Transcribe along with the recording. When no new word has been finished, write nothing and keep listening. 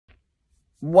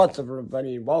What's up,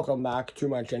 everybody? Welcome back to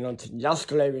my channel.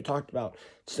 Yesterday we talked about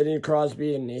Sidney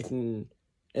Crosby and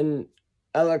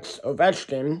Alex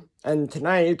Ovechkin, and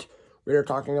tonight we are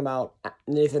talking about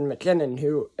Nathan McKinnon,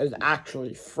 who is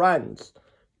actually friends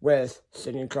with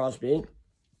Sidney Crosby.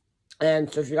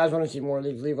 And so if you guys want to see more of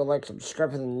these, leave a like,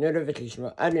 subscribe, and the notification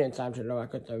bell at me on Snapchat,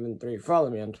 NoACO73,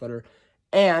 follow me on Twitter,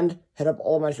 and hit up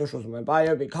all my socials in my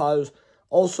bio, because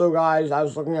also, guys, I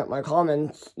was looking at my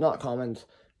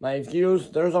my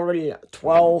views. There's already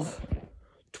 12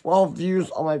 views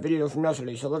on my video from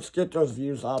yesterday, so let's get those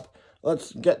views up.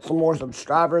 Let's get some more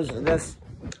subscribers, and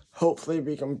hopefully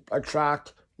we can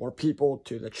attract more people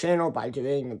to the channel by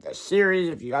doing this series.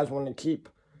 If you guys want me to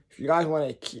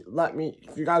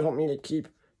keep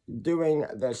doing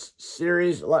this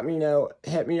series, let me know.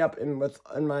 Hit me up on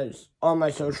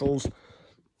my socials.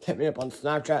 Hit me up on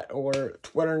Snapchat or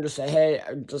Twitter and just say, hey,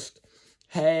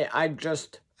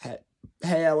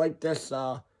 I like this,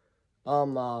 I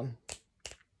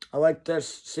like this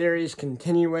series,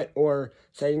 continue it, or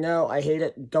say, no, I hate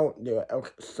it, don't do it, okay,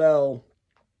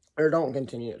 or don't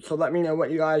continue it. So let me know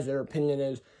what you guys, your opinion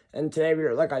is. And today,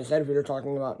 like I said, we were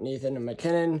talking about Nathan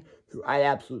McKinnon, who I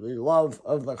absolutely love,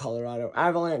 of the Colorado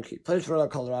Avalanche. He plays for the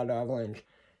Colorado Avalanche.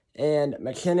 And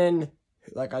McKinnon,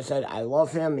 like I said, I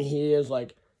love him. He's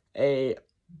like a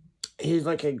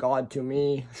god to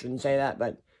me. I shouldn't say that,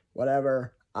 but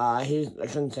whatever. I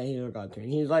shouldn't say he's a god to me.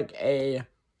 He's like I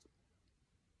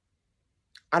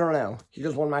don't know. He's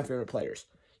just one of my favorite players.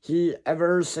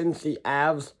 Ever since the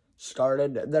Avs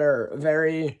started their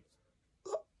very,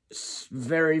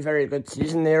 very, very good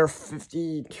season, they're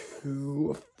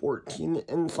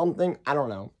 52-14 and something. I don't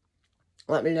know.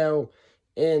 Let me know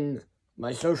in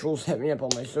my socials. Hit me up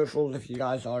on my socials if you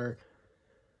guys are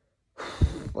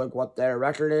like what their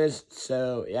record is.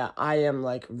 So yeah, I am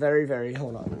like very, very,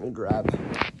 hold on, let me grab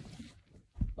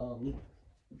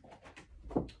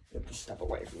have to step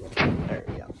away from it. There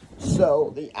we go.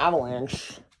 So the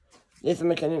Avalanche, Nathan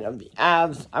McKinnon of the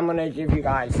Avs, I'm gonna give you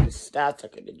guys his stats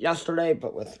like I did yesterday,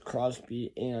 but with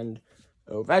Crosby and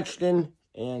Ovechkin.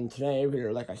 And today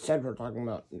like I said, we're talking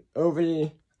about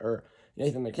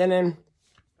Nathan McKinnon.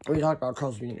 We talked about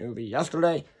Crosby and Ovi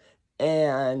yesterday.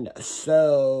 And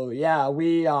so, yeah,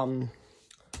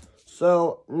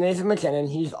 so Nathan McKinnon,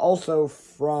 he's also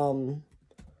from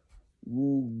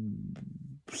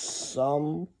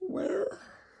somewhere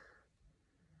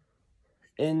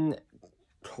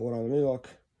hold on, let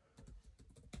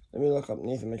me look up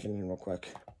Nathan McKinnon real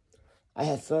quick.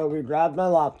 I grabbed my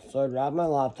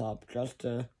laptop just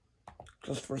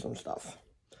for some stuff.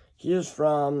 He is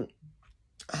from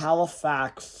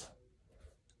Halifax,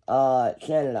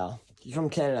 Canada. He's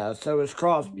from Canada, so is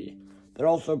Crosby. They're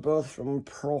also both from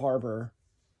Pearl Harbor.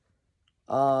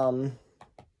 I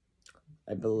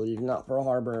believe, not Pearl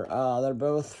Harbor. They're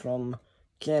both from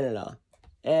Canada.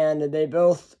 And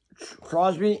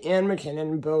Crosby and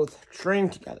McKinnon both train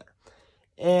together.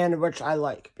 And which I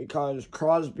like, because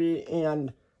Crosby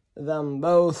and them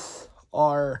both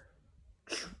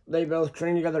they both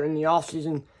train together in the off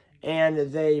season,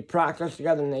 and they practice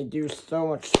together, and they do so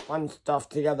much fun stuff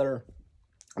together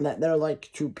that they're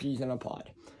like two peas in a pod.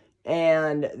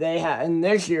 And and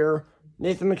this year,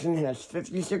 Nathan McKinnon has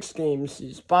 56 games.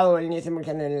 By the way, Nathan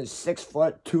McKinnon is 6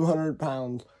 foot, 200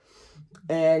 pounds.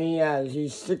 And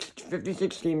he's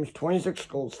 56 games, 26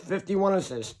 goals, 51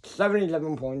 assists,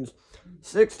 77 points,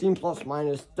 16 plus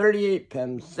minus, 38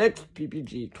 PIM, 6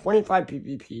 PPG, 25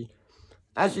 PPP,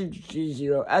 SHG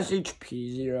 0,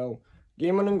 SHP 0,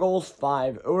 game-winning goals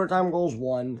 5, overtime goals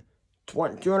 1,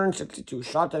 262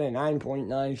 shots at a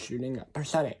 9.9 shooting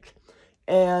percentage.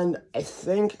 And I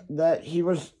think that he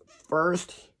was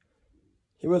first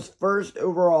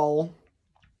overall,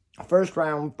 first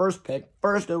round, first pick,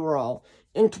 first overall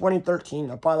in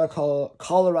 2013 by the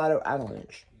Colorado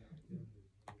Avalanche.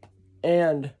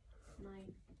 And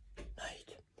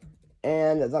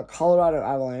the Colorado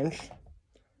Avalanche,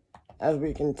 as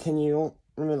we continue,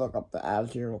 let me look up the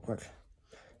Avs here real quick.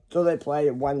 So they play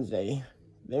Wednesday.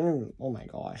 Oh my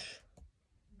gosh.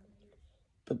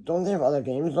 But don't they have other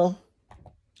games though?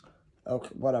 Okay,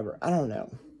 whatever. I don't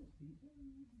know.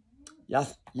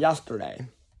 Yesterday,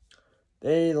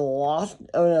 they lost.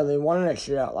 Oh no, they won in a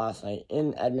shootout last night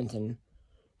in Edmonton,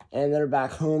 and they're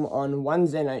back home on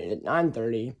Wednesday night at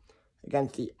 9:30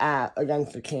 against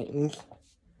the Kings,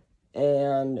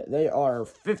 and they are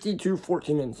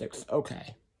 52-14-6.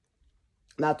 Okay,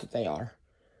 that's what they are,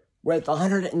 with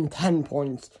 110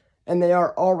 points, and they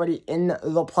are already in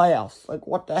the playoffs. Like,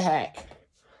 what the heck?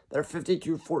 They're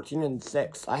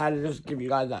 52-14-6. I had to just give you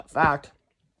guys that fact.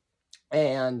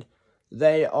 And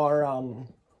they are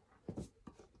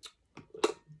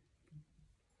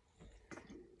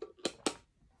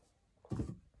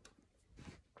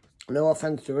No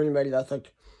offense to anybody that's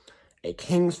like a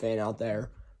Kings fan out there,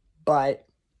 but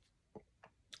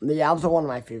the Avs are one of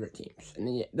my favorite teams,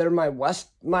 and they're my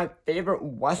favorite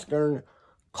Western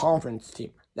Conference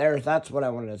team. That's what I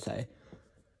wanted to say.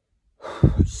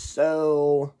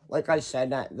 So, like I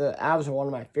said, the Avs are one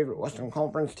of my favorite Western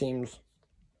Conference teams.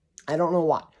 I don't know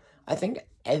why. I think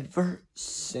ever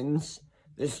since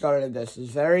they started this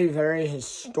very, very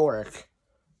historic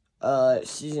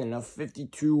season of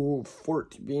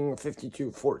 52-14, being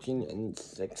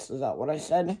 52-14-6. Is that what I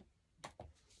said?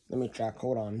 Let me check.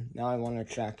 Hold on. Now I want to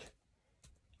check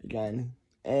again.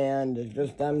 And it's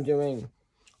just them doing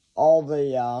all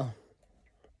the,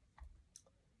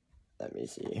 let me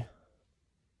see.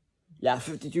 Yeah,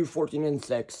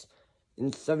 52-14-6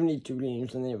 in 72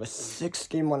 games, and they have a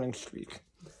 6-game winning streak.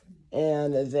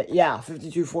 And,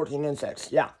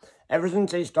 52-14-6. Yeah, ever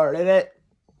since they started it,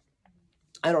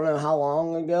 I don't know how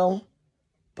long ago,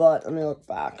 but let me look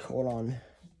back. Hold on.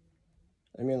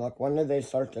 Let me look. When did they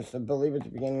start this? I believe at the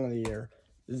beginning of the year.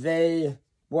 They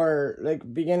were,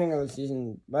 beginning of the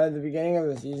season. By the beginning of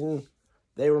the season,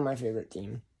 they were my favorite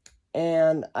team.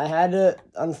 And I had to,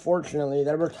 unfortunately,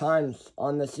 there were times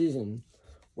on the season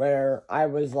where I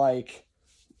was like,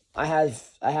 I had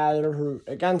to root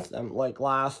against them, like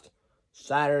last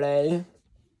Saturday.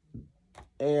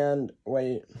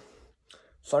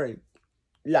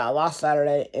 Last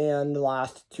Saturday and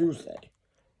last Tuesday,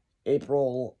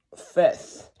 April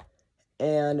 5th.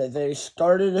 And they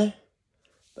started,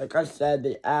 like I said,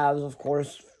 the Avs, of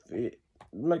course.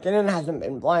 McKinnon hasn't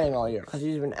been playing all year because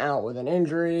he's been out with an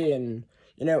injury, and,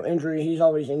 he's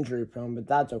always injury prone, but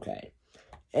that's okay.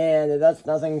 And that's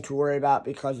nothing to worry about,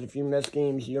 because if you miss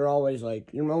games, you're always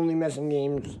you're only missing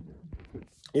games.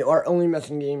 You are only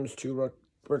missing games to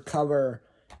recover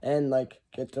and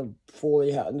get to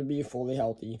be fully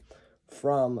healthy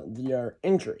from your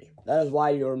injury. That is why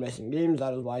you're missing games.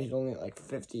 That is why he's only at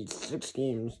 56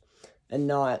 games and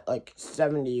not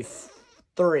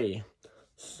 73.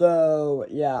 So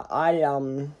yeah,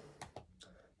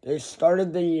 they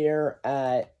started the year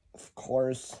at, of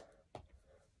course,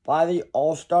 by the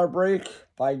All-Star break,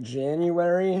 by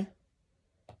January,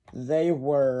 they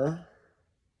were,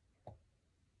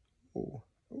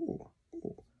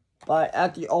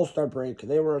 at the All-Star break,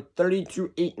 they were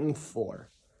 32-8-4.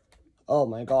 Oh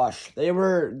my gosh,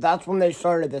 that's when they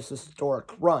started this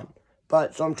historic run.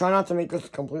 So I'm trying not to make this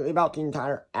completely about the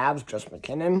entire Avs, just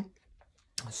McKinnon.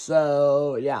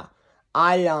 So, yeah,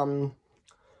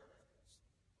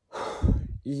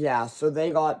 so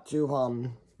they got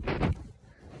to,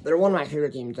 they're one of my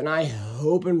favorite teams, and I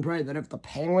hope and pray that if the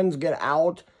Penguins get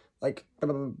out,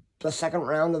 the second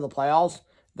round of the playoffs,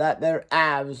 that their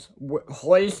Avs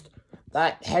hoist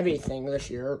that heavy thing this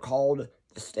year called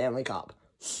the Stanley Cup.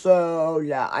 So,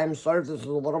 yeah, I'm sorry if this is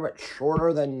a little bit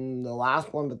shorter than the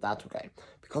last one, but that's okay,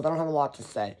 because I don't have a lot to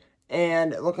say.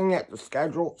 And looking at the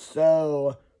schedule,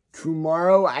 so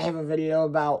tomorrow I have a video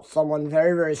about someone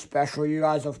very, very special you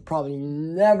guys have probably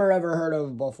never, ever heard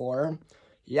of before.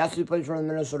 He actually plays for the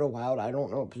Minnesota Wild. I don't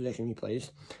know what position he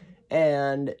plays.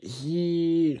 And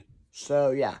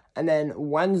And then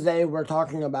Wednesday we're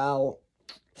talking about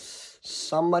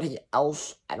somebody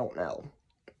else. I don't know.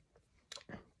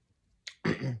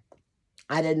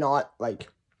 I did not,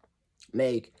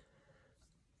 make...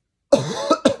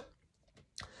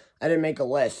 I didn't make a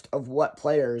list of what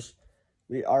players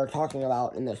we are talking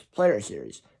about in this player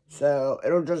series. So, I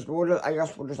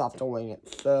guess we'll just have to wing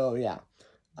it. So, yeah.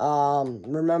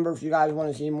 Remember, if you guys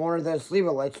want to see more of this, leave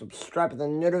a like, subscribe to the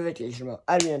notification bell.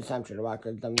 I'd be in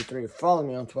Snapchat, 3. Follow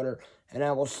me on Twitter, and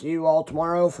I will see you all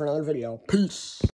tomorrow for another video. Peace!